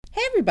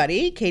Hey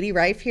everybody, Katie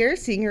Reif here,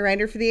 senior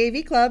writer for the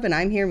AV Club, and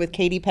I'm here with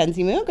Katie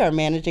Penziemug, our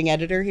managing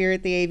editor here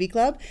at the AV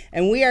Club,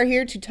 and we are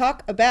here to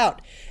talk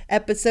about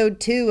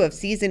episode 2 of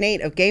season 8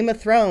 of Game of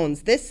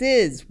Thrones. This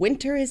is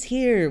Winter is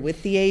Here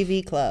with the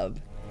AV Club.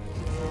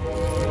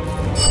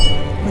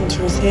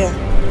 Winter is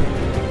here.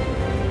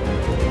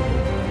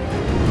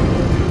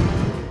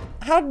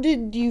 How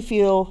did you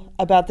feel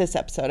about this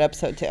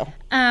episode 2?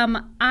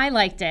 I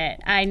liked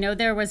it. I know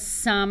there was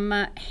some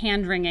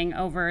hand-wringing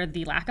over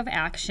the lack of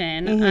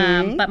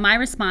action, but my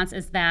response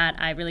is that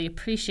I really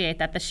appreciate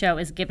that the show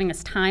is giving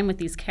us time with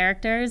these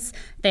characters.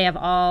 They have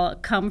all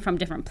come from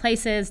different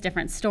places,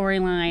 different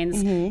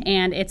storylines,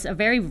 and it's a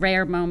very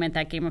rare moment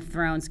that Game of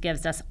Thrones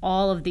gives us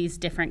all of these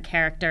different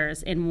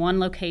characters in one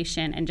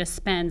location and just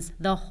spends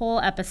the whole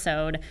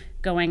episode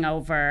going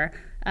over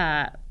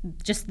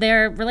just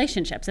their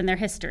relationships and their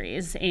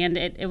histories. And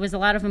it was a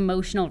lot of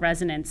emotional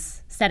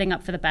resonance setting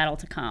up for the battle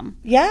to come.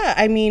 Yeah,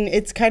 I mean,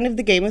 it's kind of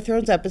the Game of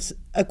Thrones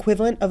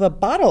equivalent of a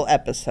bottle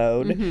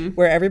episode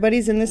where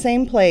everybody's in the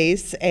same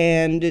place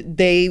and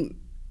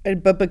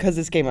but because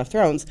it's Game of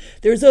Thrones,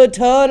 there's a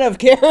ton of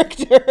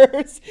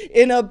characters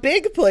in a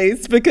big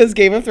place because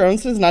Game of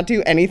Thrones does not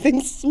do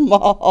anything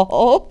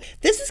small.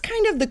 This is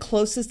kind of the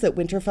closest that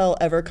Winterfell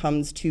ever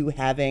comes to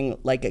having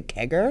like a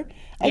kegger.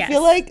 I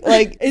feel like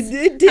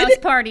it did House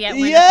party at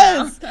Winterfell.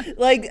 Yes,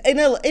 like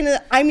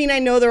I mean, I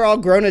know they're all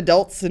grown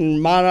adults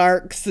and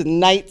monarchs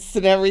and knights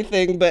and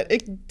everything, but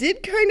it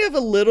did kind of a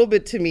little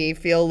bit to me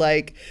feel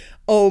like,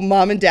 oh,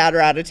 mom and dad are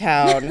out of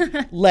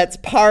town, let's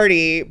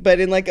party, but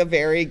in like a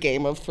very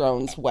Game of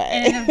Thrones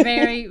way. In a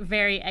very,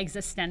 very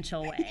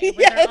existential way.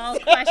 Where they're all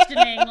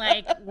questioning,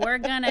 like, we're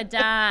going to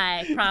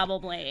die,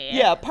 probably.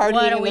 Yeah, partying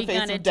what are in we the face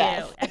gonna of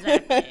death. do?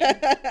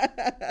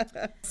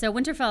 Exactly. So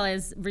Winterfell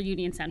is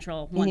reunion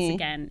central once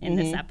again in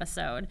this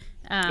episode.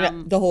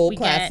 The whole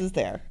class is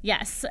there.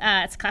 Yes,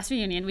 it's a class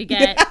reunion. We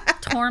get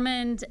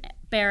Tormund,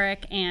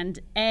 Beric, and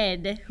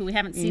Ed, who we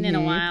haven't seen in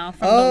a while,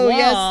 from the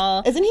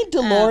wall. Yes. Isn't he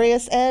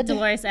Dolores Ed?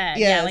 Dolores Ed, yes.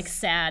 Yeah, like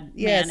sad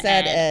yeah, man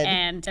sad Ed.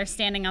 And they're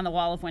standing on the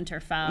wall of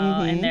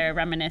Winterfell, and they're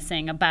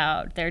reminiscing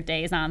about their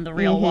days on the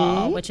real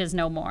wall, which is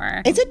no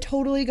more. Is it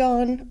totally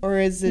gone, or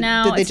is it?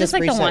 No, did they it's just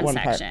like the reset one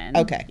part? section.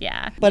 Okay,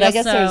 yeah, but yeah, I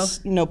guess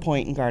there's no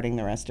point in guarding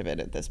the rest of it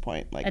at this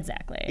point. Like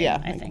exactly.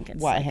 Yeah, I think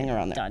it's why like hang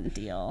around there? Done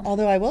deal.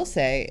 Although I will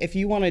say, if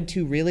you wanted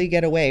to really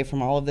get away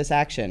from all of this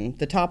action,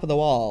 the top of the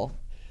wall,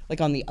 like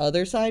on the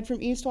other side from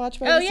Eastwatch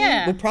by the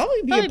sea, would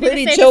probably be a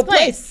pretty chill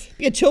place.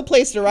 Be a chill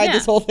place to ride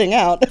this whole thing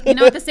out. You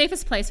know what? The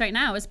safest place right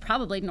now is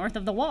probably north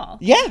of the wall.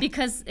 Yeah.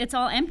 Because it's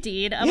all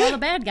emptied of all the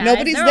bad guys.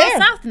 Nobody's They're there.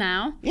 all south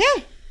now. Yeah.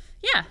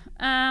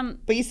 Yeah.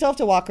 But you still have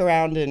to walk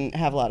around and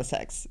have a lot of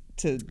sex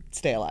to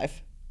stay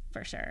alive.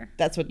 For sure.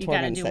 That's what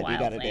Tormund said you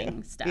gotta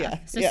do. Stuff. Yeah.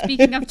 So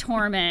speaking of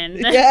Tormund,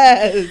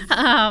 yes.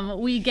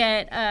 We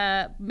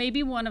get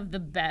maybe one of the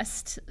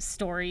best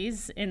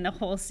stories in the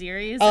whole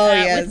series.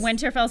 Yes. With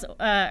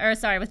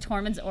with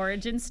Tormund's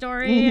origin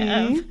story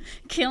of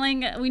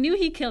killing. We knew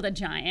he killed a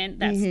giant.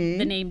 That's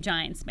the name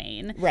Giant's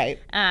Mane. Right.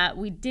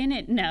 We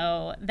didn't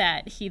know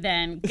that he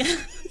then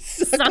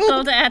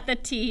suckled at the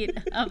teat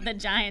of the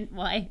giant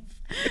wife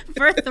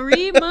for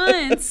 3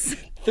 months.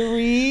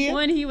 3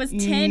 when he was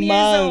 10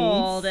 years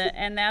old,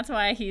 and that's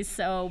why he's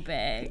so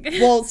big.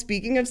 Well,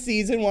 speaking of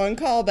season 1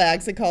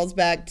 callbacks, it calls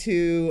back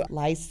to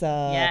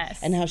Lysa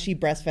and how she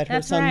breastfed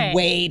her son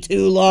way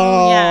too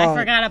long. Oh, yeah, I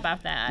forgot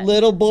about that.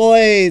 Little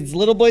boys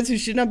who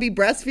should not be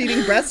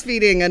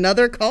breastfeeding.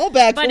 Another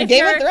callback from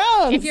Game of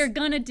Thrones. If you're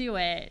gonna do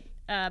it,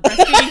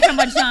 breastfeeding from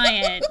a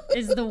giant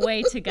is the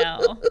way to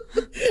go.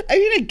 I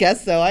mean, I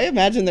guess so. I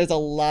imagine there's a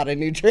lot of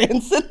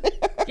nutrients in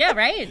there. Yeah,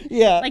 right?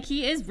 Yeah. Like,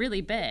 he is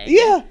really big.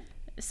 Yeah.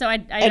 So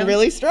I and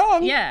really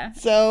strong. Yeah.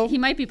 So he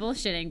might be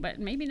bullshitting, but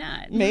maybe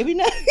not. Maybe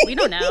not. We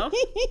don't know.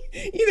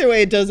 Either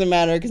way, it doesn't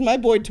matter because my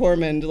boy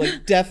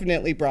Tormund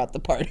definitely brought the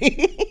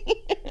party.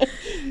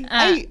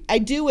 I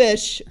do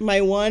wish,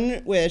 my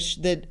one wish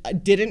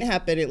that didn't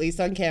happen, at least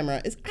on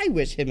camera, is I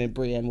wish him and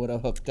Brienne would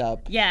have hooked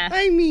up. Yeah.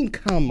 I mean,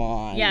 come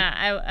on.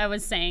 Yeah, I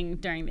was saying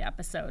during the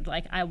episode,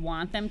 I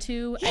want them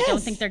to. Yes. I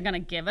don't think they're going to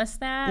give us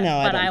that,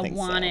 no, but I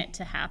want it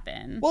to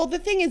happen. Well, the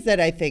thing is that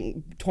I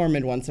think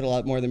Tormund wants it a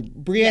lot more than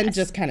Brienne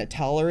just kind of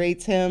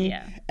tolerates him.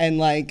 Yeah.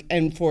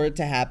 And for it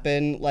to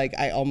happen,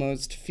 I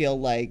almost feel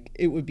like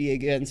it would be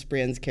against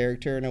Brienne's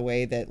character in a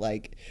way that,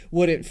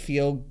 wouldn't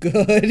feel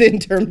good in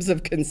terms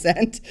of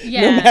consent.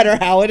 Yeah. No matter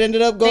how it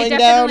ended up going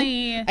down.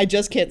 I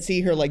just can't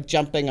see her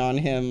jumping on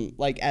him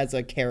as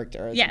a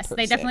character. As yes, a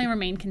they definitely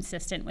remain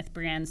consistent with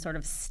Brienne's sort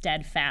of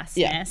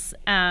steadfastness.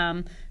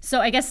 Yeah. So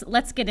I guess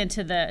let's get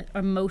into the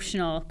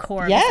emotional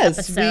core of this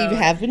episode. Yes, we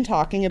have been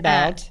talking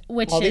about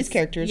these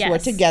characters who are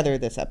together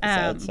this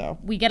episode. So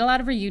we get a lot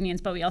of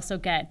reunions, but we also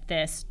get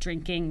this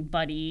drinking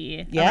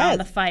buddy around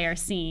the fire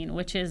scene,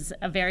 which is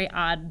a very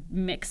odd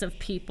mix of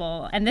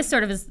people. And this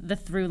sort of is the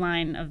through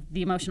line of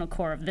the emotional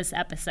core of this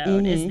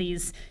episode, is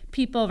these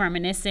people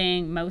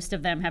reminiscing. Most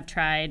of them have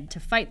tried to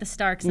fight the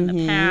Starks in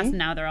the past. And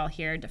now they're all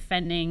here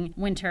defending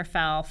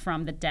Winterfell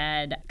from the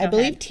dead. I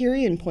believe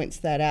Tyrion points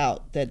that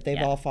out, that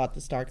they've all fought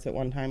the Starks at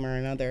one time or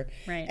another.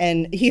 Right.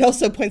 And he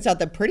also points out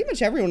that pretty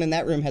much everyone in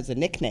that room has a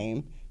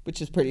nickname,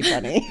 which is pretty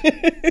funny.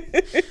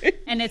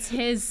 And it's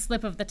his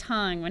slip of the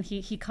tongue when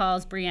he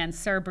calls Brienne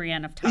Sir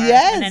Brienne of Tarth.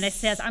 Yes. And then it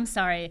says, I'm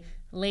sorry,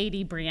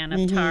 Lady Brienne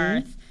of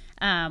Tarth,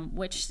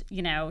 which,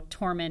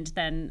 Tormund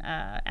then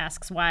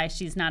asks why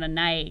she's not a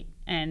knight.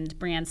 And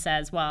Brienne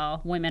says,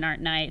 well, women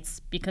aren't knights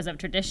because of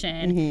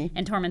tradition.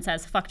 And Tormund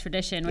says, fuck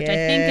tradition, which I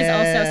think is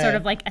also sort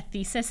of like a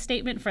thesis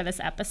statement for this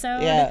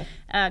episode. Yeah.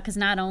 Because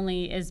not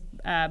only is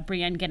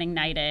Brienne getting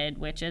knighted,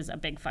 which is a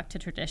big fuck to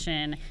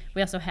tradition,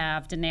 we also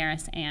have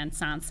Daenerys and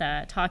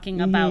Sansa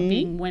talking about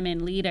being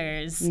women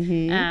leaders,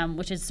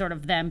 which is sort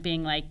of them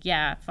being like,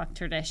 yeah, fuck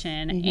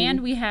tradition.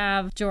 And we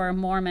have Jorah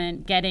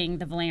Mormont getting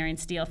the Valyrian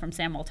steel from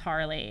Samwell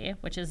Tarly,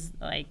 which is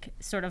like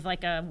sort of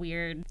like a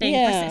weird thing.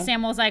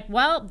 Samwell's like,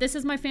 well, this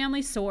is my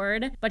family's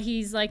sword, but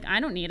he's like, I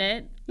don't need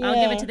it. I'll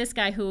give it to this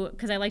guy who,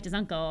 because I liked his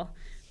uncle.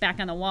 Back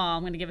on the wall,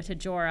 I'm going to give it to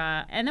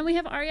Jorah. And then we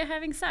have Arya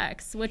having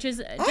sex, which is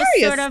just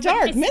Arya sort of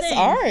Stark, Miss thing.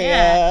 Arya.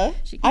 Yeah,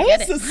 I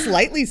was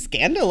slightly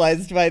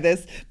scandalized by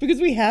this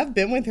because we have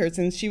been with her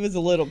since she was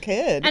a little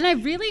kid. And I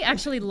really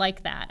actually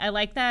like that. I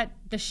like that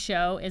the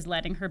show is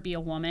letting her be a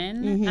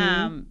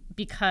woman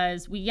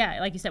because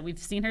like you said, we've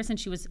seen her since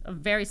she was a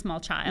very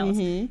small child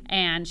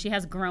and she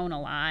has grown a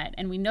lot.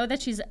 And we know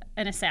that she's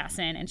an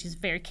assassin and she's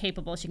very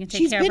capable. She can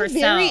take care of herself.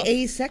 She's been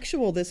very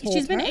asexual this whole time.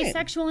 She's been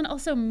asexual, and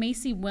also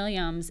Macy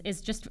Williams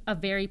is just a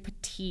very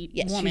petite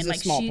woman. She's a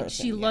small person.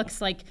 She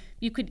looks like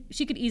she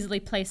could easily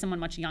play someone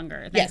much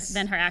younger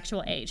than her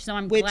actual age. So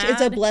I'm glad. Which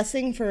is a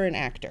blessing for an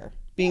actor.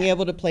 Being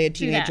able to play a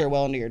teenager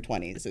well into your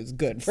 20s is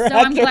good for actors.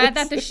 So I'm glad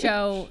that the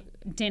show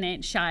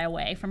didn't shy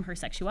away from her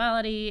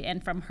sexuality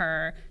and from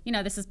her,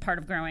 this is part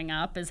of growing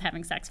up, is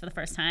having sex for the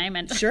first time.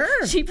 And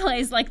she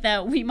plays like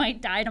the we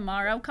might die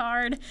tomorrow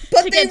card.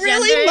 But they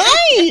really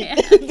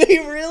might. They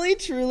really,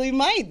 truly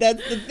might.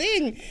 That's the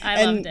thing.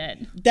 I loved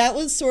it. That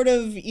was sort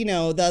of,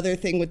 the other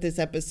thing with this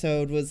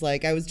episode was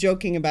like, I was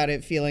joking about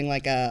it feeling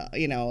like a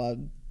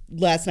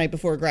last night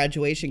before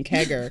graduation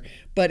kegger.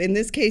 But in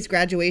this case,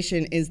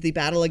 graduation is the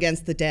battle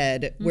against the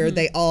dead, where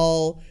they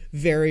all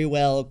very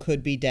well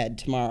could be dead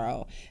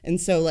tomorrow.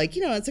 And so,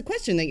 it's a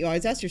question that you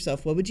always ask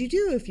yourself, what would you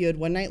do if you had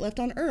one night left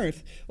on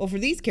Earth? Well, for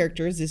these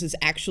characters, this is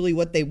actually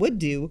what they would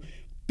do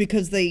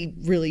because they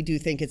really do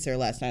think it's their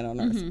last night on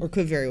Earth, or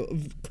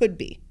could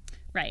be.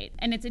 Right.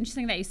 And it's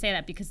interesting that you say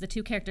that because the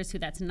two characters who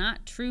that's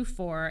not true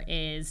for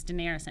is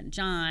Daenerys and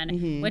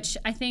Jon, which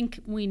I think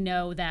we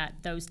know that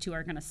those two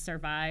are going to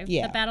survive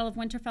the Battle of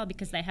Winterfell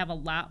because they have a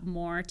lot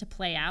more to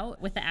play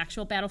out with the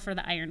actual battle for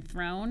the Iron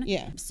Throne.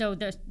 Yeah. So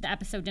the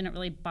episode didn't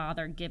really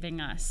bother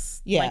giving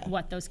us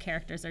what those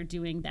characters are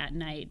doing that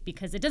night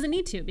because it doesn't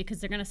need to because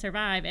they're going to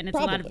survive. And it's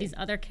a lot of these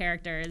other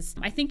characters.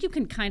 I think you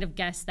can kind of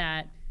guess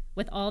that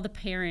with all the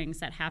pairings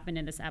that happened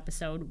in this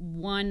episode,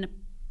 one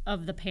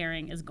of the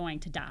pairing is going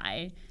to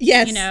die.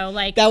 Yes.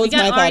 That was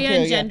my thought Arya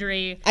and too,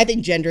 Gendry. I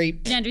think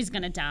Gendry's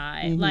going to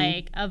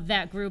die. Of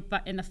that group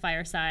in the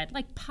fireside,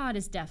 Pod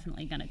is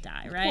definitely going to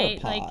die,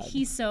 right? Poor Pod.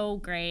 He's so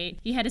great.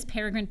 He had his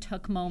Peregrine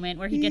Took moment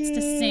where he gets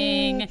to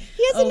sing.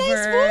 He has a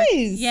nice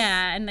voice.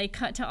 Yeah, and they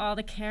cut to all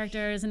the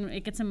characters and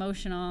it gets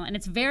emotional. And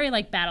it's very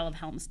Battle of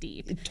Helm's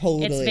Deep.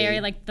 Totally. It's very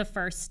the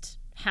first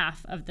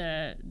half of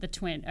the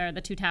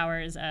Two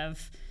Towers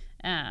of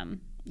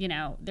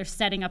they're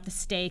setting up the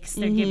stakes.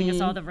 They're giving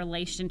us all the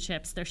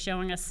relationships. They're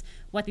showing us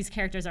what these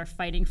characters are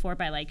fighting for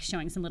by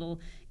showing some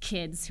little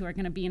kids who are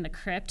going to be in the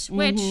crypt.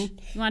 Which, you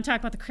want to talk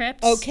about the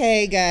crypt?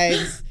 Okay,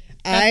 guys.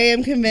 I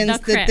am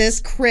convinced that this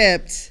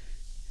crypt,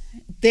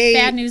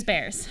 bad news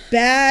bears.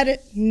 Bad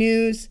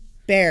news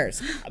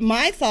bears.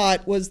 My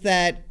thought was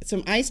that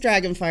some ice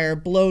dragon fire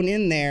blown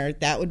in there,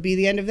 that would be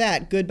the end of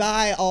that.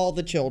 Goodbye, all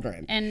the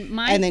children. And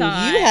then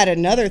you had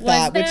another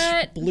thought,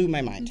 which blew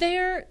my mind.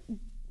 They're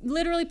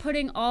literally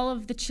putting all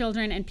of the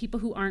children and people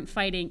who aren't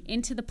fighting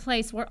into the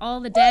place where all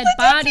the dead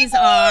bodies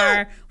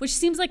are, which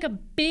seems like a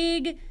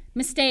big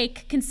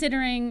mistake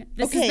considering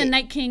this is the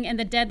Night King and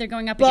the dead they're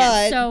going up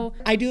against. So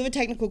I do have a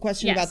technical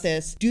question about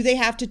this. Do they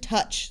have to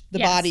touch the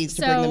bodies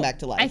to bring them back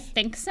to life? I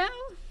think so.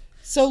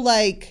 So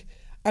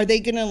are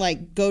they gonna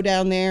go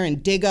down there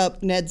and dig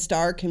up Ned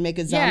Stark and make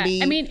a zombie?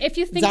 Yeah, I mean, if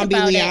you think zombie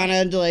about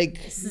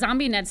Lyanna,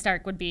 zombie Ned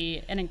Stark would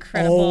be an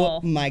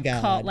incredible. Oh my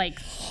god!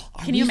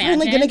 Can you imagine? Are we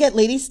finally gonna get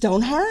Lady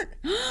Stoneheart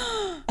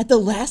at the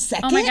last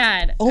second? Oh my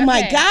god! Oh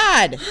my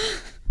god!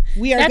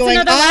 We are going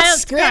off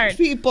script,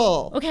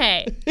 people.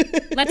 Okay,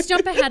 let's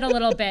jump ahead a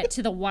little bit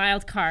to the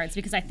wild cards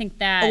because I think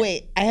that. Oh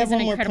wait, I have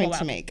one more point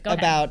to make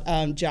about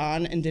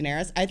Jon and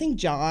Daenerys. I think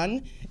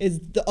Jon is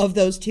of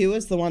those two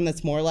is the one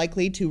that's more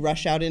likely to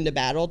rush out into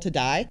battle to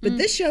die. But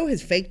this show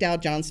has faked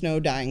out Jon Snow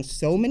dying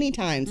so many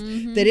times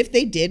that if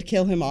they did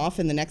kill him off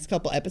in the next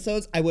couple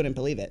episodes, I wouldn't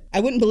believe it.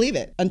 I wouldn't believe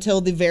it until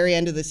the very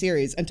end of the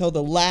series, until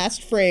the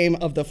last frame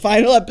of the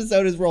final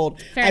episode is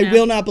rolled. I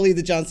will not believe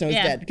that Jon Snow is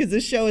dead because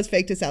this show has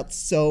faked us out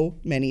so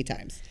many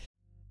times.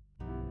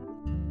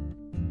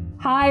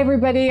 Hi,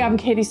 everybody. I'm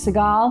Katie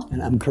Segal.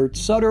 And I'm Kurt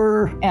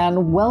Sutter.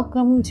 And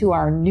welcome to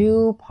our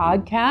new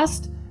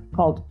podcast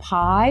called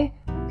Pi,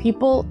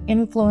 People,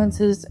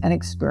 Influences, and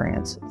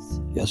Experiences.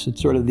 Yes,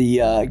 it's sort of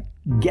the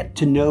get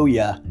to know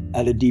you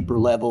at a deeper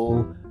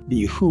level,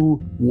 the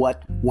who,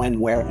 what, when,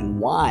 where, and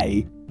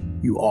why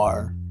you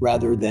are,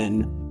 rather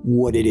than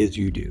what it is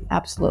you do.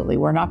 Absolutely.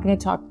 We're not going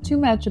to talk too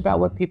much about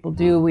what people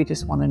do. We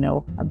just want to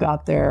know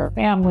about their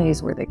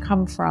families, where they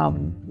come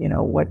from,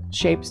 what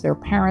shapes their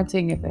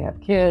parenting if they have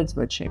kids,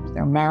 what shapes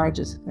their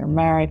marriages if they're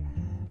married.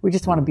 We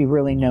just want to be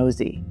really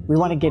nosy. We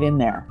want to get in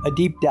there. A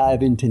deep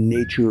dive into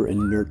nature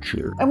and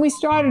nurture. And we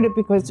started it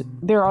because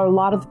there are a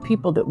lot of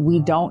people that we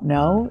don't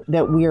know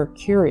that we are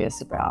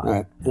curious about. All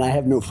right. And I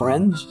have no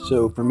friends,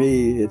 so for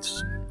me,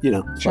 it's,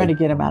 trying to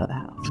get them out of the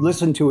house.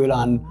 Listen to it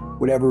on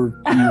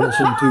whatever you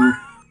listen to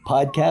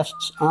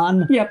podcasts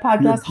on. Yeah,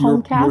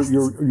 homecasts.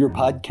 Your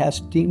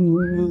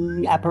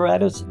podcasting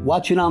apparatus.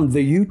 Watch it on the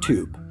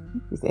YouTube.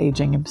 He's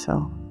aging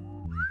himself.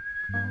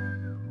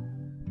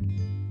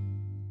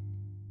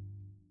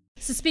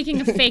 So speaking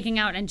of faking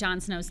out and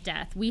Jon Snow's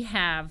death, we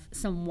have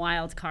some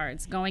wild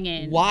cards going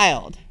in.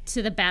 Wild.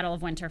 To the Battle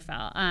of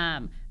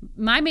Winterfell.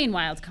 My main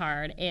wild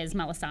card is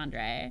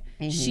Melisandre.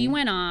 Mm-hmm. She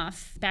went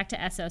off back to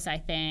Essos, I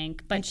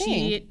think, but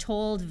she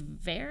told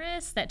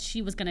Varys that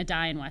she was going to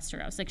die in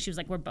Westeros. Like, she was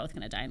like, we're both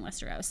going to die in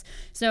Westeros.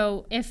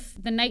 So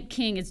if the Night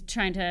King is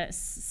trying to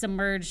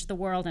submerge the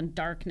world in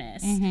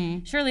darkness,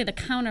 surely the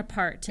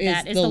counterpart to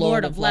that is the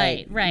Lord of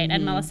Light. Right,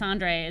 and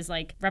Melisandre is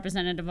like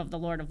representative of the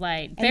Lord of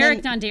Light.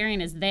 Beric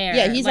Dondarrion is there.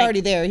 Yeah, he's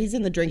already there. He's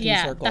in the drinking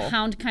circle. The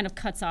Hound kind of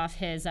cuts off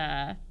his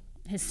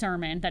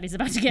sermon that he's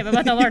about to give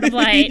about the Lord of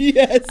Light.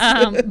 Yes.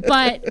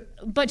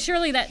 But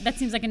surely that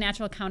seems like a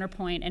natural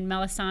counterpoint, and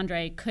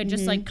Melisandre could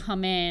just like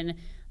come in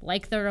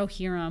like the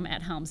Rohirrim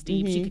at Helm's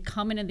Deep. She could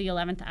come in at the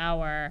 11th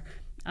hour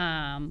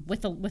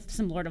with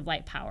some Lord of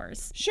Light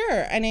powers.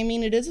 Sure, and I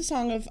mean, it is a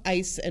song of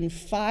ice and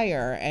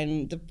fire,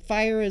 and the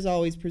fire is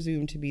always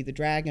presumed to be the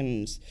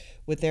dragons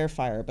with their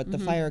fire, but the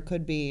fire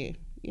could be,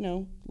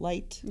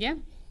 light. Yeah.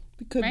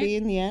 It could be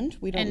in the end.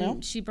 We don't know.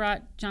 And she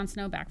brought Jon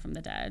Snow back from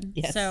the dead.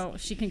 Yes. So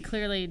she can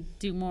clearly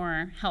do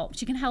more help.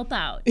 She can help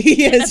out.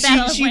 Yes,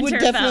 she would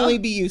definitely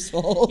be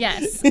useful.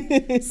 Yes.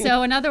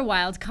 So another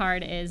wild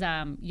card is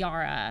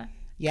Yara.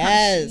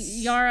 Yes.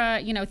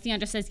 Yara, Theon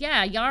just says,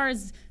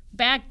 Yara's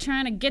back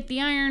trying to get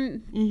the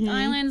Iron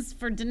Islands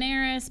for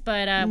Daenerys,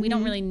 but we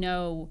don't really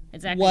know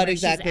exactly where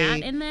she's at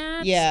in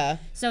that. Yeah.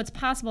 So it's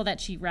possible that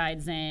she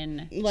rides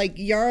in. Like,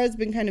 Yara's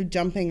been kind of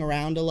jumping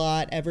around a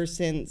lot ever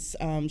since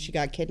she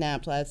got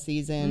kidnapped last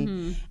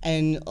season.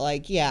 And,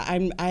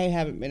 I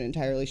haven't been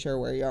entirely sure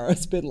where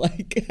Yara's been.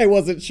 Like, I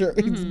wasn't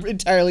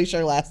entirely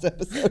sure last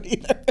episode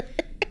either.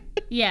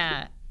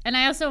 Yeah. And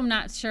I also am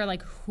not sure,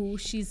 who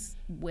she's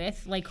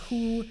with. Like,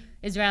 who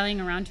is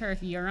rallying around her, if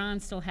Euron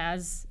still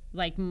has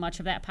much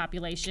of that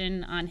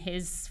population on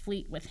his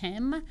fleet with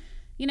him.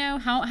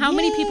 How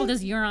many people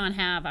does Euron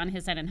have on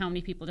his side, and how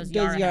many people does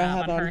Yara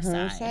have on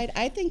her side?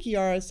 I think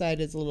Yara's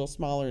side is a little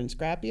smaller and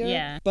scrappier.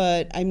 Yeah.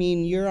 But I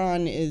mean,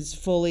 Euron is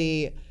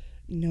fully,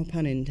 no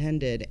pun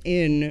intended,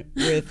 in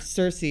with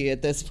Cersei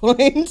at this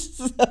point.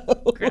 So.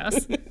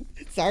 Gross.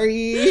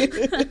 Sorry.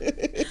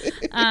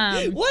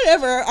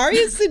 Whatever.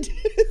 Arya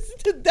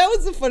that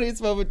was the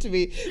funniest moment to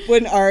me,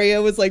 when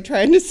Arya was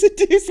trying to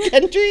seduce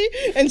Gendry,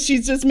 and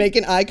she's just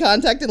making eye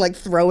contact and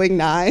throwing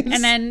knives.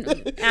 And then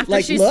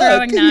after she's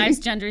throwing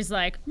knives, Gendry's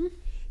like,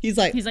 He's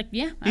like,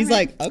 yeah. He's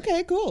like,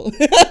 okay, cool.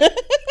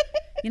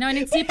 I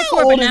didn't see it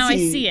before, but now I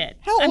see it.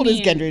 How old is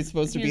Gendry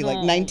supposed to be?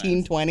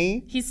 19,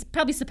 20? He's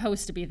probably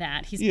supposed to be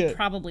that. He's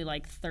probably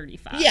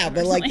 35. Yeah,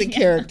 but the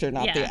character,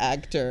 not the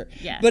actor.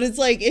 Yeah. But it's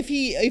if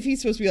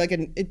he's supposed to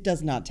be it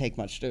does not take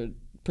much to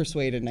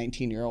persuade a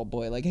 19-year-old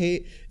boy.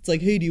 Hey, do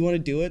you want to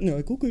do it? And they're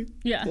like, okay.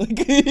 Yeah.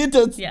 It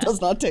does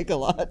not take a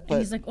lot. But and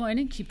he's like, I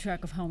didn't keep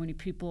track of how many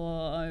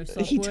people I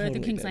slept with totally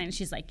in King's did. Landing. And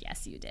she's like,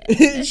 yes, you did.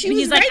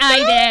 He's like,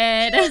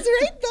 I did. She was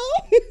right,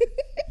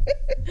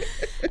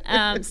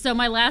 though. So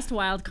my last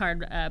wild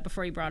card,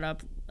 before you brought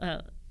up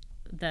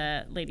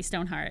the Lady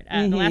Stoneheart,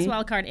 the last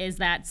wild card is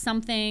that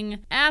something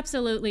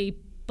absolutely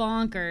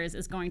bonkers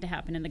is going to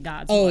happen in the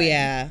Gods. Oh,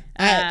 yeah.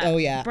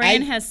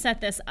 Bran has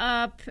set this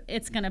up.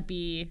 It's going to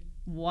be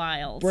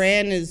wild.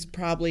 Bran is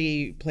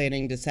probably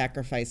planning to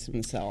sacrifice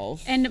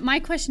himself. And my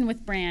question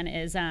with Bran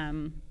is,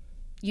 it's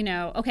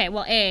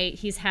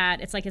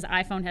like his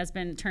iPhone has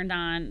been turned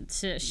on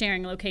to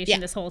sharing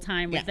location this whole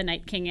time with the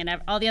Night King, and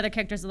all the other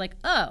characters are like,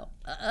 oh,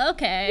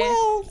 okay.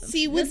 Well,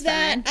 see, with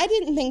that, I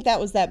didn't think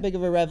that was that big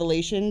of a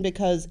revelation,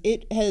 because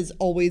it has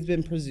always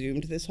been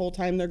presumed this whole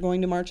time they're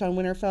going to march on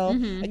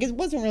Winterfell. It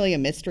wasn't really a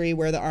mystery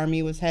where the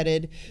army was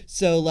headed.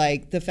 So,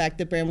 the fact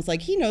that Bran was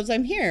like, he knows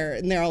I'm here,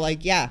 and they're all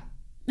like, yeah,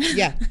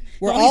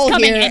 we're all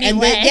here,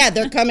 anyway. and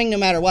they're coming no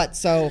matter what.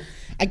 So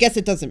I guess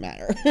it doesn't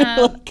matter.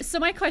 So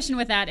my question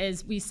with that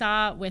is, we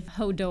saw with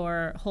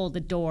Hodor hold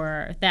the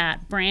door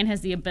that Bran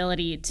has the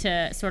ability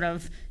to sort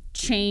of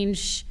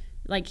change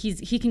like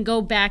he can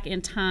go back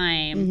in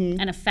time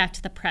and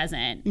affect the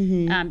present,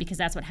 because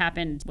that's what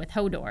happened with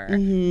Hodor.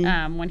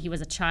 When he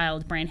was a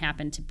child, Bran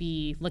happened to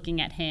be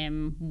looking at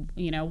him,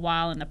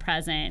 while in the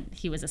present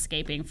he was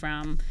escaping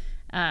from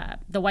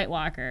the White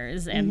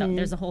Walkers, and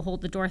there's a whole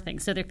hold the door thing.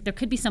 So there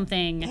could be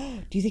something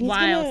Do you think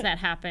wild that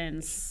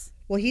happens.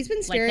 Well, he's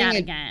been staring like that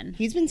at again.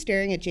 He's been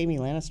staring at Jaime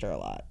Lannister a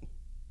lot.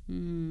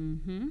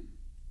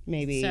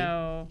 Maybe.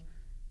 So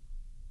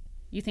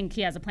you think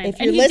he has a plan? If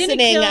you're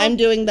listening, I'm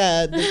doing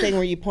the thing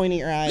where you point at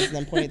your eyes and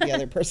then point at the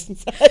other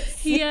person's eyes.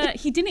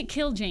 He didn't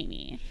kill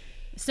Jaime.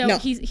 So No.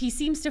 he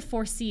seems to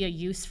foresee a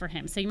use for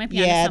him. So you might be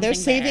onto Yeah, something they're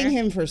saving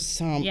there. him for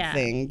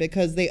something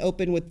because they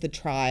opened with the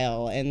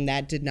trial and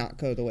that did not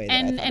go the way that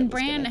I thought And it was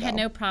Bran gonna had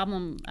go. no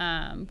problem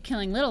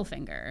killing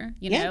Littlefinger,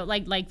 Yeah.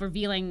 like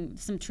revealing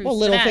some truth. Well,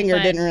 to that, Littlefinger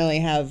but didn't really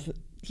have.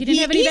 He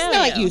didn't have any he's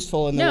value. not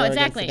useful in the war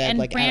exactly.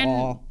 against the dead, And at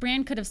all.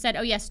 Bran could have said,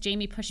 "Oh yes,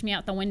 Jaime pushed me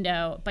out the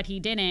window," but he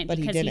didn't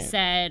because he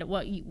said,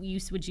 "What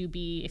use would you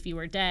be if you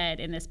were dead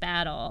in this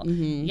battle?"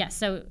 Yeah,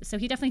 so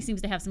he definitely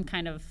seems to have some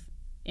kind of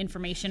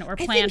information or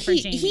plan for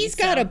Jaime. He's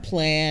got a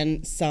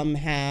plan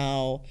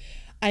somehow.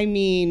 I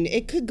mean,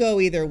 it could go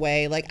either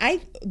way.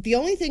 The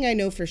only thing I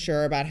know for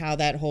sure about how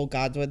that whole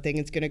Godswood thing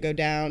is going to go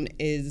down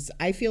is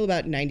I feel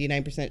about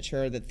 99%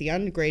 sure that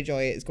Theon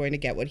Greyjoy is going to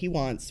get what he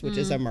wants, which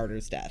is a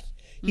martyr's death.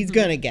 He's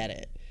going to get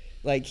it.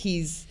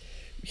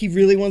 He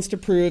really wants to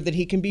prove that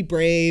he can be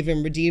brave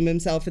and redeem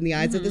himself in the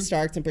eyes of the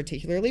Starks, and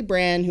particularly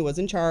Bran, who was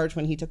in charge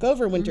when he took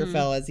over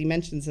Winterfell, as he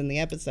mentions in the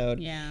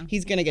episode. Yeah.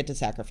 He's going to get to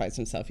sacrifice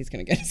himself. He's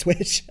going to get his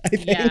wish, I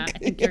think. Yeah, I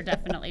think you're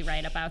definitely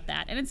right about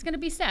that. And it's going to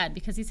be sad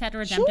because he's had a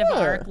redemptive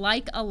arc.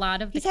 Like a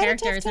lot of the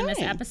characters in this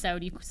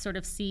episode, you sort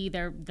of see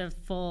the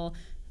full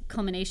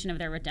culmination of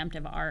their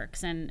redemptive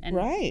arcs. And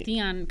Right.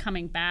 Theon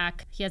coming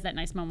back, he has that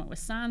nice moment with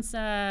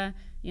Sansa.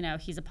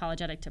 He's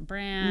apologetic to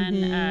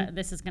Bran.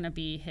 This is going to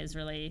be his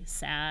really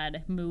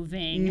sad,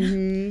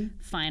 moving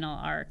final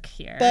arc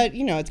here. But,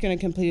 it's going to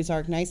complete his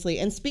arc nicely.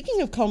 And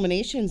speaking of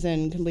culminations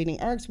and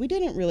completing arcs, we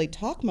didn't really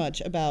talk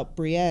much about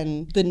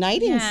Brienne, the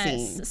knighting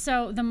scene.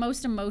 So the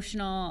most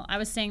emotional, I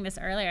was saying this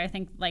earlier, I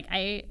think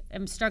I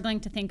am struggling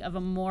to think of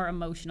a more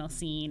emotional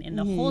scene in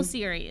the whole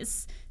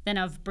series than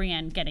of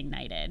Brienne getting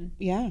knighted.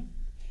 Yeah.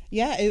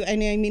 Yeah,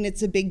 and I mean,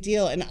 it's a big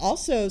deal. And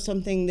also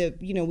something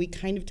that, we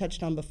kind of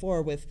touched on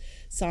before with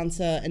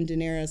Sansa and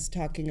Daenerys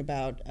talking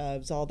about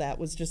all that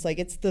was just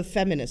it's the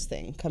feminist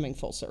thing coming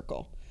full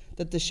circle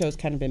that the show's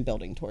kind of been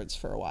building towards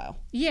for a while.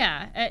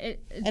 Yeah.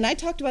 And I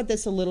talked about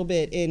this a little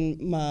bit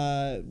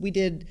we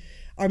did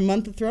our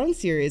Month of Thrones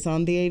series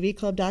on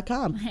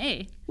theavclub.com.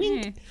 Hey.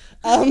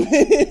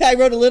 I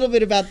wrote a little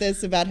bit about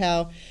this, about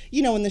how,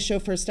 when the show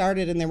first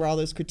started and there were all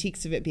those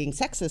critiques of it being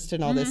sexist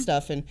and all this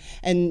stuff. And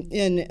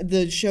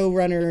the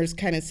showrunners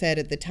kind of said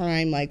at the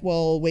time,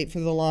 well, wait for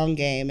the long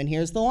game. And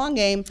here's the long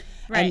game.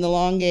 Right. And the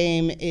long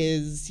game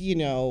is,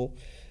 no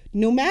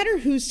matter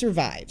who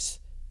survives,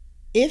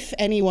 if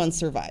anyone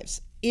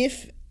survives,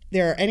 if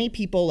there are any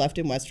people left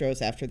in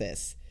Westeros after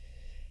this,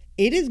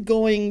 it is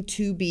going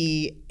to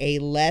be a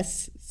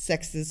less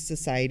sexist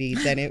society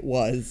than it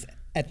was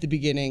at the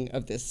beginning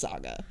of this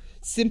saga,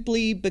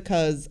 simply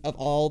because of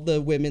all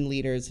the women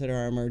leaders that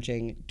are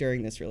emerging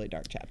during this really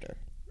dark chapter.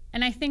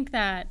 And I think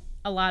that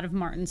a lot of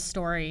Martin's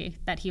story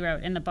that he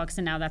wrote in the books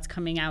and now that's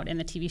coming out in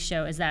the TV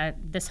show is that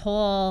this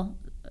whole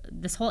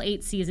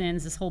 8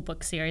 seasons, this whole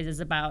book series is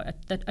about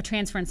a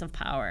transference of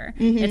power.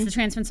 It's the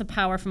transference of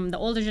power from the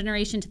older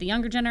generation to the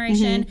younger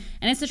generation,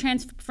 and it's the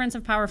transference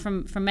of power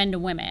from men to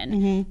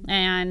women.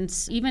 And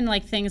even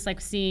things like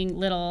seeing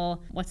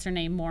little, what's her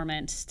name,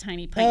 Mormont,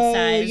 tiny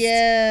pint-sized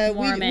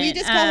Mormont. We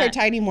just call her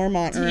Tiny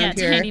Mormont around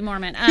here. Tiny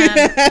Mormont.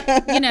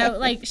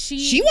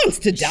 She wants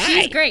to die.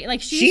 She's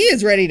great. She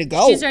is ready to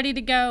go. She's ready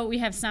to go. We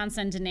have Sansa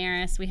and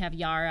Daenerys. We have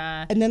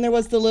Yara. And then there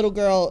was the little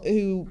girl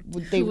who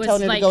they were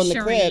telling her to go in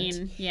the crypt.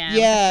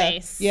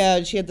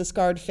 Yeah, she had the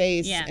scarred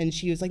face, and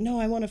she was like, "No,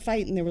 I want to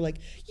fight." And they were like,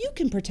 "You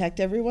can protect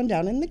everyone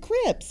down in the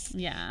crypts."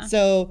 Yeah.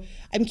 So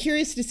I'm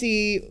curious to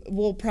see.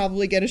 We'll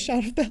probably get a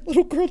shot of that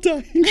little girl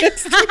dying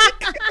next week.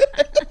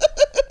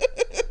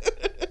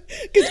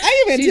 Because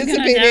I am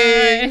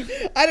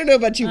anticipating. I don't know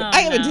about you, but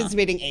I am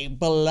anticipating a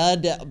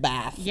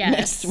bloodbath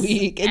next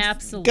week. It's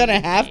absolutely gonna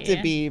have to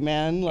be,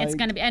 man. It's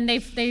gonna be, and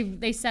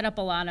they set up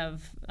a lot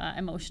of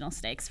emotional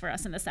stakes for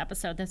us in this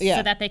episode,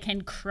 so that they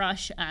can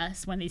crush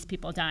us when these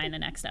people die in the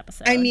next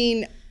episode. I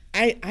mean,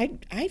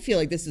 I feel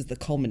like this is the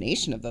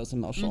culmination of those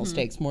emotional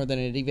stakes more than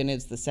it even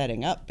is the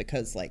setting up,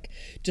 because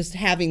just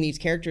having these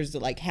characters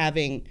that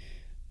having,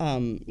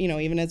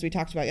 even as we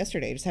talked about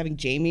yesterday, just having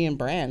Jaime and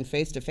Bran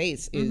face to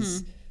face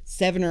is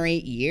 7 or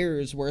 8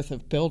 years worth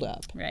of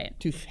buildup, right?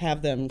 To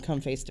have them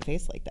come face to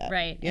face like that,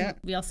 right? Yeah. And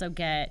we also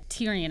get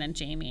Tyrion and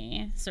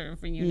Jaime sort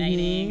of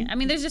reuniting. I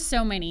mean, there's just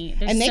so many.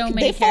 There's and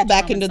they fall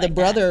back into the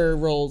brother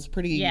roles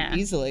pretty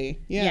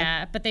easily.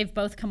 Yeah, but they've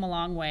both come a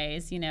long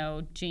ways.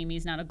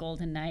 Jaime's not a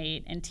golden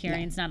knight, and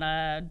Tyrion's not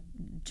a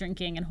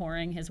drinking and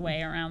whoring his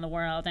way around the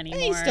world anymore.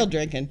 He's still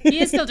drinking.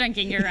 He is still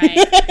drinking, you're right.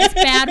 It's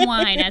bad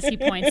wine, as he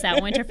points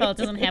out. Winterfell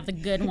doesn't have the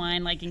good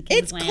wine like in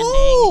King's Landing. It's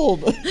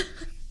cold.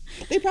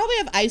 They probably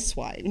have ice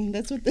wine.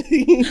 That's what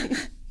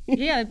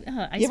Yeah.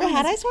 You ever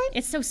had ice wine?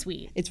 It's so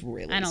sweet. It's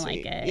really I don't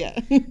sweet. like it.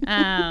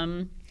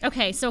 Yeah.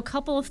 Okay, so a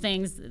couple of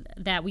things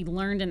that we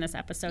learned in this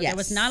episode. Yes. There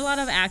was not a lot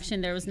of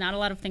action. There was not a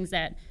lot of things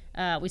that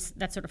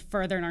that sort of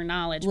furthered our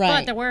knowledge. Right.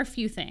 But there were a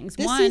few things.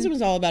 This One, season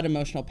was all about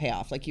emotional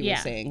payoff, like you were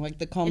saying. Like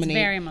the culmination.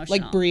 very emotional.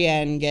 Like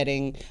Brienne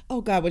getting, oh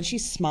God, when she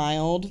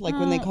smiled, like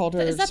when they called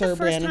her is that Sir the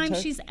first Brienne.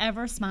 time she's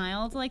ever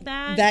smiled like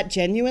that? That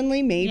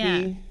genuinely,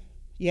 maybe.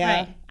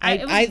 Yeah. Right.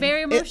 It was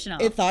very emotional.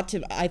 I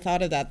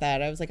thought of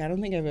that. I was like, I don't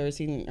think I've ever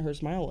seen her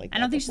smile like that. I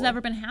don't think she's before.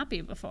 ever been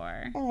happy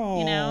before.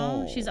 You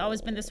know? She's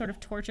always been this sort of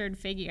tortured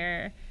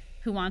figure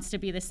who wants to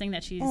be this thing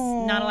that she's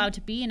not allowed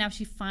to be, and now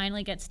she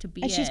finally gets to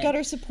be And she's got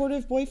her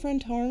supportive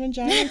boyfriend Tormund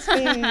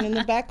Giantsbane in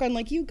the background,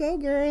 like, you go,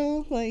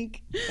 girl.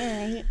 Like,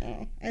 I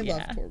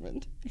love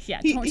Tormund.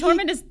 Yeah,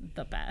 Tormund is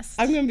the best.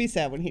 I'm going to be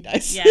sad when he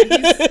dies. Yeah,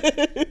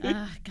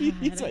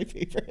 he's my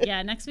favorite.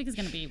 Yeah, next week is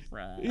going to be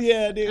rough.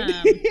 Yeah, dude.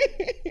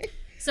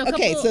 So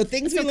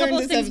things we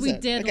learned this we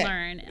episode. did Okay.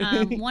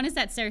 learn. One is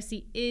that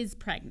Cersei is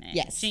pregnant.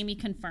 Yes. Jaime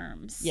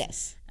confirms.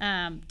 Yes.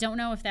 Don't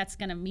know if that's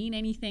going to mean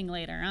anything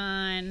later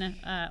on.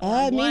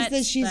 It means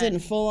that she's in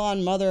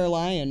full-on mother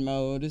lion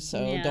mode,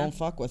 so Yeah. don't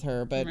fuck with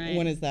her. But Right.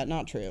 when is that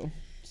not true?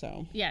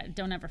 So Yeah,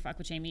 don't ever fuck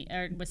with Jaime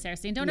or with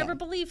Cersei, and don't No. ever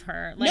believe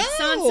her. Like No!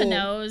 Sansa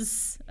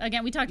knows.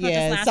 Again, we talked about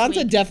yeah, this last Sansa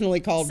week. definitely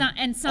called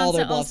And all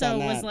their Sansa bluffs also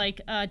on was that.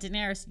 like,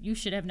 Daenerys, you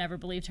should have never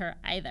believed her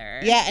either.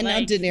 Yeah, and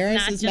like, now Daenerys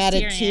not is just mad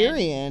at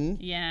Tyrion.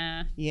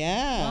 Yeah.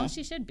 Yeah. Well,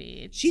 she should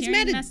be. She's Tyrion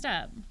mad at- messed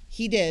up.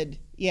 He did.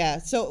 Yeah.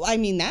 So, I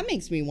mean, that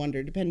makes me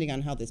wonder, depending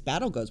on how this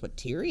battle goes, what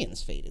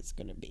Tyrion's fate is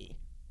going to be.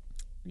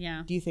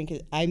 Yeah. Do you think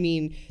I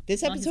mean,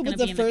 this Well, he's episode was gonna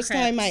the be in the first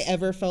time I crypt.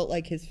 ever felt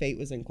like his fate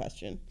was in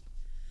question.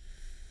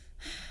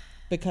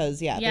 Because,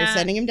 they're Yeah.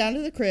 sending him down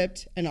to the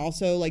crypt, and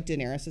also, like,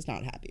 Daenerys is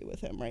not happy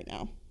with him right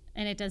now.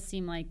 And it does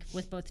seem like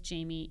with both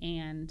Jaime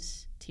and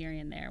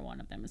Tyrion there,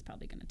 one of them is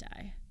probably going to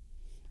die.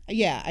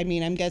 Yeah, I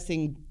mean, I'm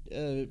guessing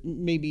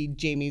maybe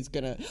Jaime's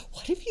gonna.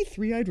 What if he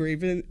three-eyed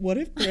Raven? What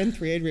if Bran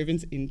three-eyed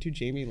Ravens into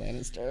Jaime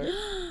Lannister?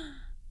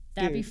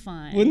 That'd be Dude,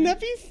 fun. Wouldn't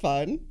that be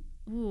fun?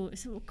 Ooh,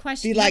 so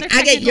question. Be like, another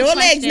I get technical your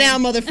legs question. now,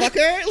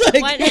 motherfucker.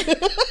 Like,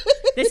 What?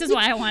 This is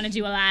why I wanted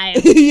you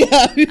alive.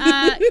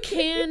 yeah.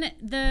 Can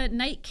the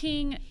Night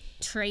King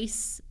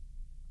trace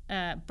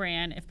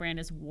Bran if Bran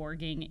is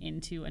warging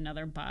into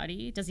another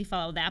body? Does he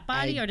follow that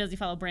body or does he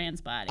follow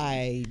Bran's body?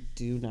 I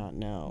do not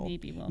know.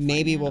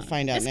 Maybe we'll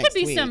find out this next could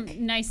be week.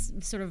 some nice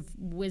sort of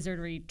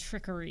wizardry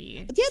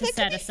trickery. Yeah, to that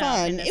set could be us up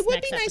in fun. this It would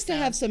next be nice to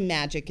episode. have some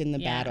magic in the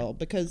Yeah. battle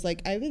because,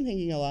 like, I've been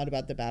thinking a lot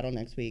about the battle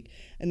next week,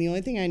 and the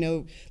only thing I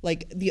know,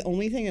 like, the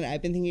only thing that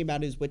I've been thinking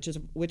about is which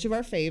of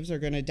our faves are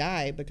going to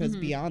die because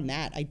Mm-hmm. beyond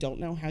that, I don't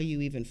know how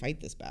you even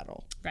fight this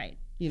battle. Right.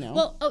 You know?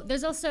 Well,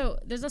 there's also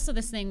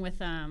this thing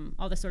with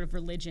all the sort of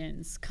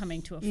religions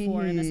coming to a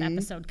fore in this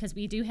episode because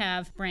we do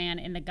have Bran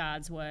in the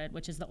Godswood,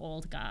 which is the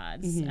old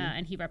gods,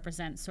 and he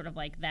represents sort of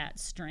like that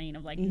strain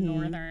of like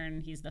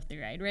northern. He's the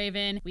three-eyed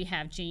raven. We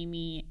have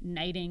Jaime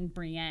knighting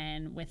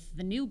Brienne with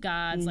the new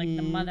gods, like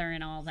the mother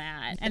and all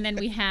that, and then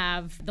we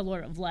have the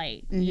Lord of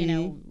Light, you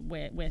know,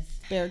 with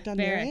Beric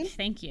Dondarrion?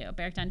 Thank you,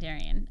 Beric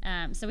Dondarrion.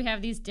 So we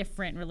have these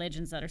different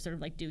religions that are sort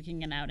of like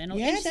duking it out, and it'll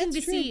be Yeah, interesting to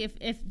that's see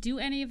if do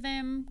any of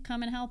them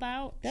come and help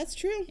out That's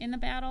true. in the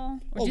battle,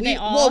 or Well, do they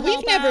all we've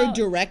help never out?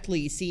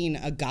 directly seen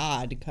a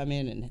god come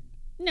in and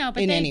No,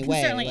 but in they any can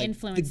way. certainly Like,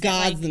 influence the it.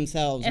 gods Like,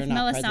 themselves if are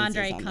not presences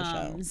Melisandre on the show.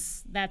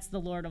 comes, that's the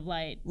Lord of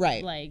Light,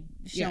 Right. Like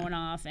showing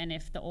off, and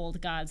if the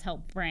old gods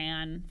help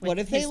Bran, with What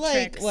if his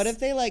they tricks,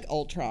 like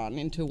Ultron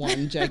into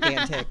one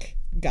gigantic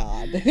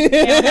god?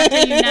 they'll have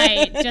to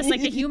unite, just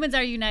like the humans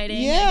are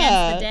uniting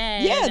Yeah. against the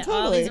dead. Yeah, All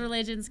totally. these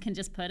religions can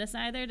just put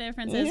aside their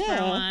differences for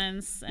Yeah.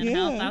 once and Yeah.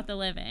 help out the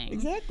living.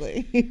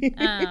 Exactly.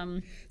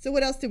 Um, So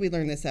what else did we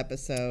learn this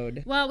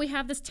episode? Well, we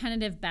have this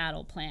tentative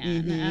battle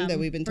plan that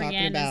we've been talking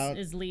Brienne about.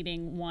 is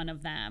leading one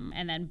of them,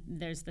 and then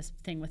there's this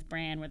thing with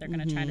Bran where they're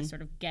going to try to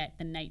sort of get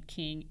the Night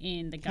King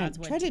in the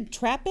Godswood. Try to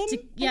trap him?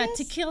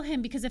 to kill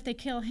him, because if they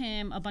kill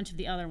him, a bunch of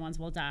the other ones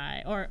will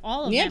die, or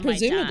all of Yeah, them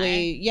presumably. might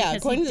die, Yeah, because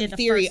according he to did the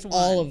theory, first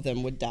all one. of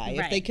them would die. If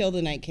Right. they kill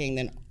the Night King,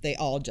 then they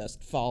all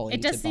just fall into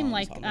It does seem bombs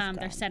like on the they're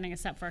ground. setting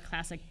us up for a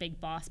classic big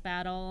boss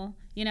battle.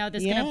 You know,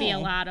 there's going to be Yeah. a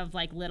lot of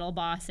like little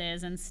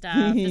bosses and stuff.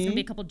 There's going to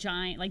be a couple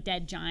giant, like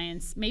dead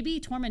giants. Maybe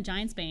Tormund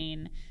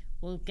Giantsbane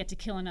will get to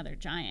kill another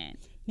giant.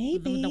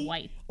 Maybe. The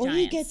white Or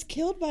he giants. gets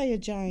killed by a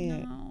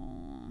giant.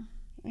 Oh,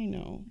 I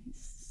know.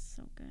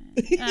 so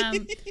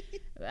good.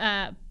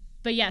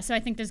 But yeah, so I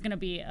think there's going to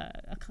be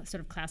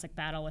sort of classic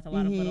battle with a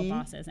lot of little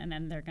bosses, and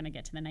then they're going to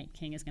get to the Night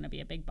King is going to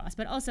be a big boss.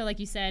 But also, like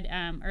you said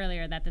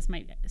earlier, that this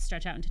might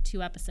stretch out into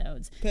 2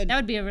 episodes. Good. That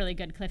would be a really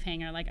good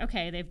cliffhanger. Like,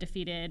 okay, they've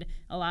defeated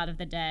a lot of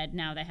the dead.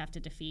 Now they have to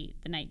defeat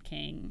the Night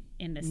King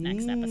in this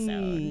next episode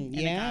in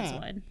the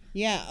Godswood.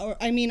 Yeah, or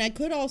I mean, I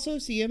could also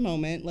see a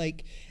moment,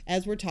 like,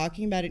 as we're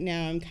talking about it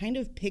now, I'm kind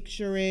of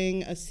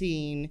picturing a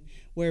scene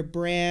where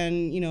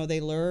Bran, you know, they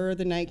lure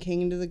the Night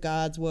King into the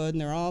Godswood, and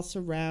they're all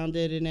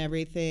surrounded and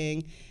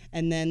everything,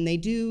 and then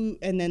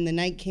the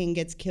Night King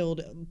gets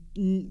killed.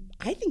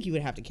 I think you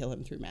would have to kill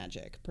him through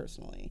magic,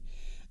 personally.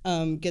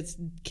 Gets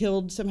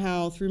killed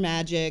somehow through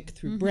magic,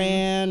 through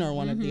Bran or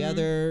one of the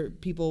other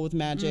people with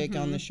magic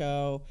on the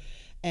show,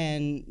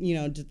 and, you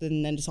know,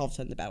 and then just all of a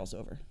sudden the battle's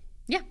over.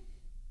 Yeah.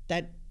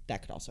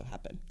 That could also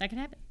happen. That could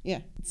happen. Yeah.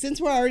 Since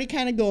we're already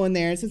kind of going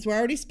there, since we're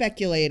already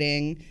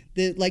speculating,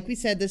 like we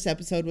said, this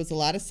episode was a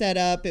lot of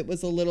setup. It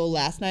was a little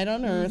Last Night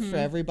on Earth for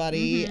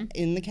everybody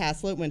in the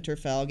castle at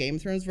Winterfell, Game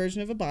of Thrones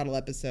version of a bottle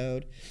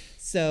episode.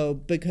 So,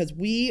 because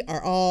we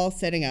are all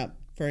setting up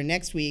for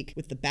next week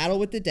with the battle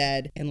with the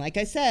dead. And like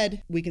I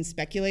said, we can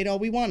speculate all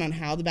we want on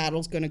how the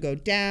battle's going to go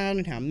down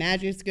and how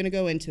magic's going to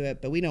go into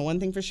it. But we know one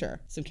thing for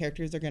sure. Some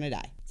characters are going to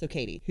die. So,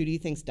 Katie, who do you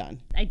think's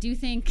done? I do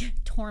think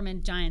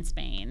Tormund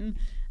Giantsbane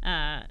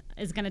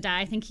is going to die.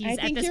 I think he's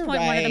at this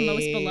point one of the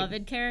most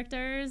beloved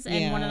characters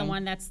and one of the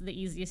one that's the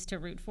easiest to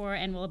root for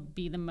and will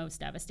be the most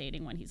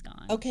devastating when he's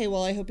gone. Okay,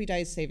 well, I hope he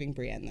dies saving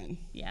Brienne then.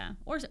 Yeah,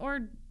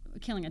 or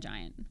killing a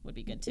giant would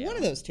be good too. One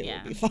of those two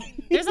would be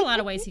fine. There's a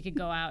lot of ways he could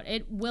go out.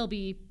 It will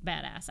be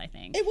badass, I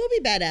think. It will be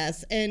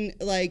badass,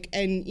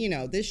 and you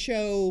know, this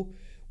show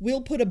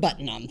will put a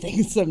button on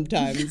things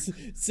sometimes.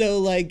 So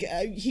like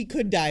he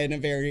could die in a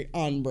very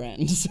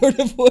on-brand sort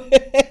of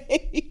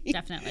way.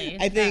 Definitely.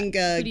 I think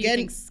who do you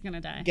think's gonna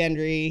die?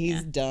 Gendry,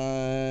 he's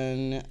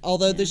done.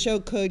 Although the show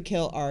could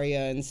kill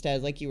Arya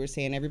instead, like you were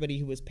saying, everybody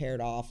who was paired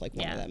off, like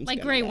one of them.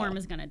 Like Grey Worm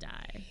is gonna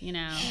die, you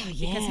know,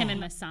 because him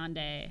and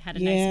Missandei had a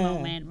nice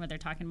moment where they're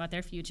talking about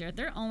their future.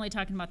 They're only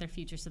talking about their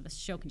future so the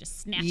show can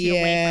just snatch it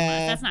away from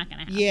us. That's not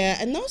gonna happen. Yeah,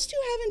 and those two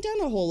haven't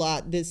done a whole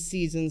lot this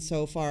season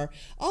so far.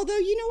 Although,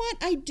 you know what?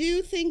 I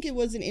do think it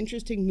was an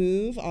interesting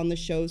move on the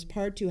show's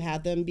part to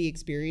have them be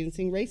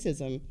experiencing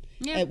racism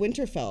at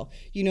Winterfell,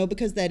 you know,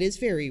 because that is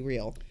very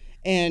real.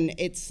 And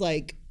it's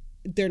like,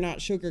 they're not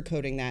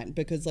sugarcoating that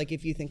because, like,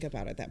 if you think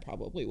about it, that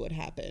probably would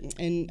happen.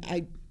 And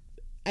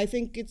I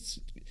think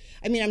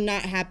I'm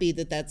not happy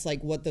that that's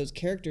like what those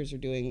characters are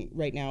doing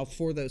right now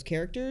for those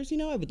characters. You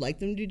know, I would like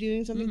them to be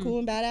doing something cool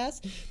and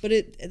badass, but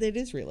it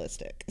is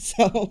realistic.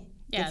 So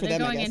yeah, they're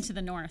going into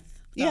the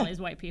north with all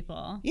these white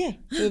people. Yeah,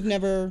 who've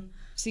never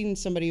seen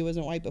somebody who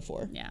wasn't white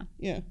before.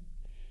 Yeah.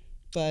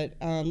 But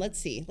let's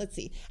see. Out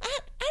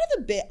of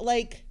the bit,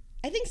 like,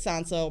 I think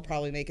Sansa will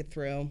probably make it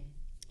through.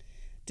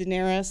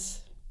 Daenerys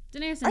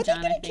and Are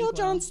Jon, they going to kill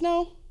Jon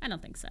Snow? I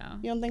don't think so.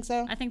 You don't think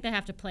so? I think they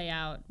have to play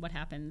out what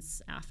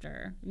happens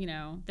after. You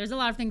know, there's a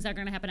lot of things that are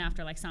going to happen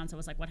after. Like Sansa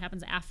was like, what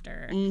happens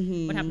after?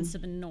 What happens to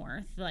the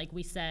North? Like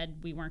we said,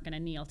 we weren't going to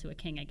kneel to a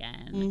king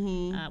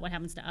again. What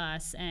happens to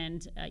us?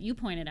 And you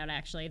pointed out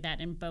actually that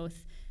in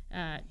both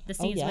the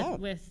scenes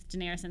with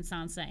Daenerys and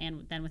Sansa,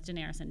 and then with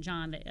Daenerys and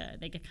Jon,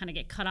 they kind of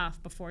get cut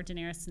off before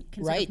Daenerys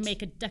can sort of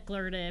make a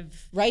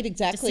declarative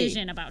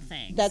decision about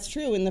things. That's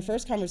true. In the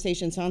first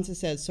conversation, Sansa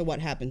says, so what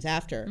happens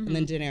after? And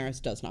then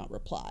Daenerys does not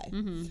reply.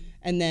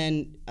 And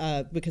then,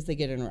 because they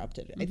get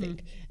interrupted, I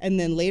think. And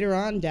then later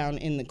on down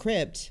in the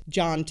crypt,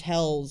 Jon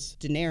tells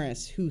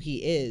Daenerys who he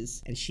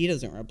is, and she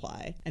doesn't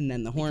reply. And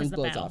then the horn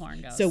blows off.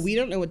 So we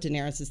don't know what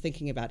Daenerys is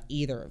thinking about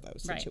either of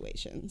those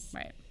situations.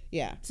 Right.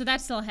 Yeah. So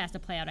that still has to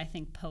play out, I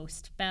think,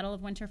 post Battle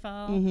of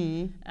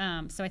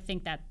Winterfell. So I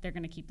think that they're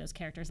going to keep those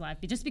characters alive,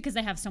 just because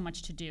they have so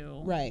much to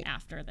do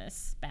after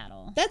this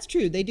battle. That's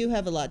true. They do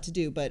have a lot to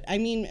do, but I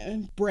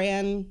mean,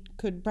 Bran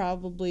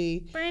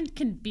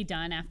can be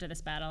done after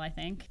this battle, I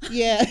think.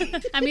 Yeah.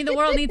 I mean, the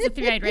world needs a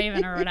three-eyed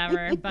raven or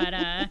whatever, but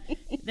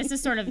this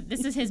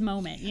is his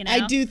moment, you know?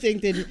 I do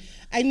think that.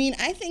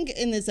 I think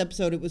in this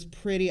episode it was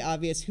pretty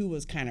obvious who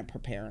was kind of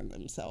preparing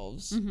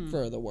themselves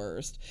for the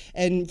worst.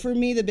 And for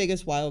me, the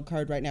biggest wild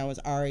card right now is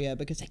Arya,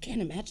 because I can't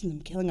imagine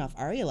them killing off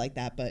Arya like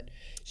that. But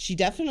she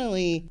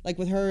definitely, like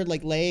with her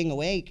like laying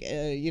awake,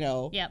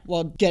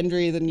 while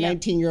Gendry, the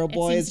 19-year-old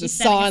boy, is just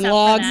sawing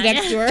logs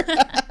next to her.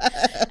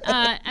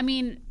 I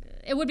mean,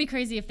 it would be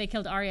crazy if they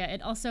killed Arya.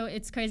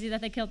 It's crazy that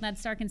they killed Ned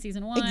Stark in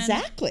season 1.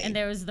 Exactly. And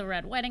there was the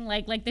Red Wedding.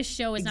 Like this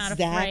show is not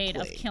afraid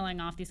of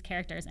killing off these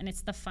characters, and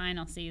it's the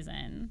final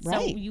season.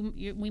 Right.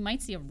 So we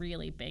might see a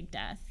really big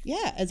death.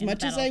 Yeah, as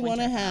much as I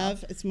want to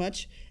have, as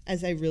much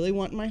as I really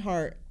want in my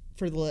heart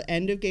for the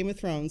end of Game of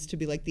Thrones to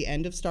be like the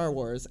end of Star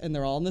Wars, and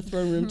they're all in the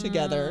throne room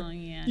together.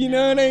 You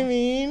know what I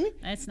mean?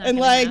 That's not and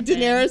like happen.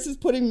 Daenerys is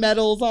putting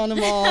medals on them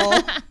all.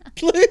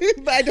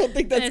 I don't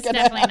think that's going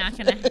to happen.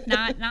 It's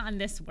definitely not in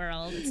this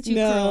world. It's too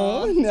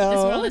cruel. No.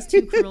 This world is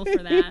too cruel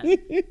for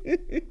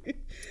that.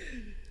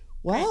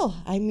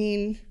 Well, I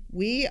mean,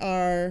 we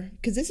are,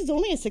 because this is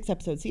only a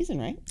 6-episode season,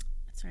 right?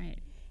 That's right.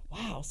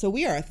 Wow. So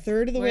we are a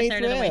third of the way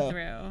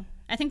through.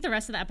 I think the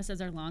rest of the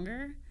episodes are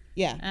longer.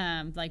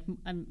 Yeah. Like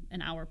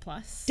an hour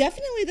plus.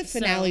 Definitely the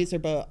finales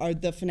are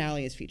the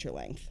finale is feature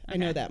length. Okay. I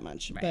know that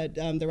much. Right.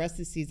 But the rest of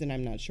the season,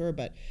 I'm not sure.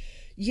 But,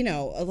 you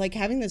know, like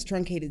having this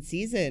truncated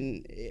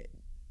season,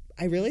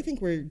 I really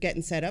think we're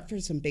getting set up for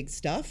some big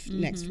stuff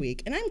next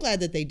week. And I'm glad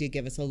that they did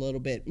give us a little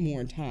bit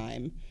more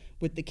time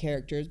with the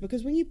characters,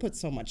 because when you put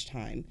so much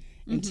time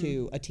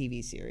into a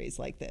TV series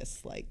like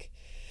this, like,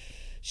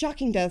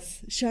 shocking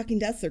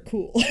deaths are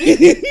cool.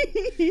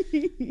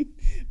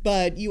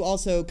 But you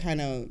also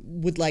kind of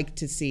would like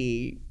to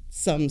see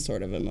some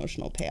sort of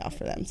emotional payoff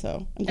for them.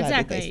 So I'm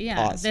glad that they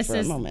paused for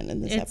a moment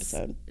in this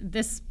episode.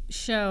 This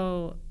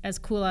show, as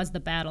cool as the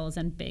battles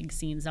and big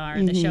scenes are,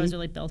 the show is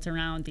really built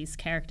around these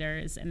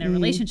characters and their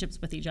relationships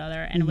with each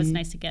other. And it was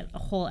nice to get a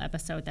whole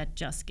episode that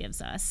just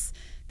gives us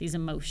these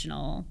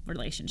emotional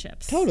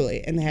relationships.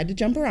 Totally. And they had to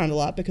jump around a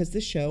lot because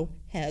this show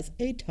has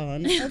a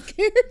ton of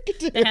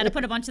characters. They had to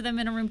put a bunch of them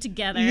in a room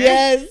together.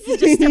 Yes.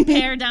 Just to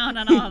pare down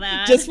on all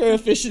that. Just for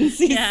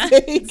efficiency's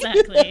sake.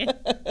 Exactly.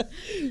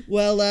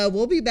 Well,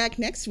 we'll be back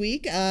next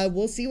week.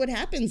 We'll see what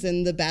happens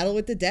in the Battle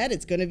with the Dead.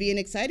 It's going to be an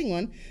exciting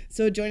one.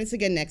 So join us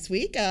again next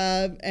week.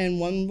 And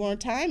one more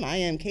time, I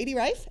am Katie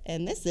Reif,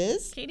 and this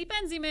is Katie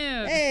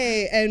Benzimood.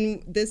 Hey,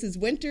 and this is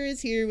Winter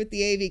is Here with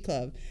the AV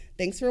Club.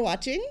 Thanks for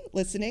watching,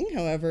 listening,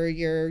 however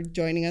you're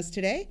joining us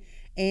today,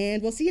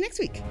 and we'll see you next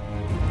week.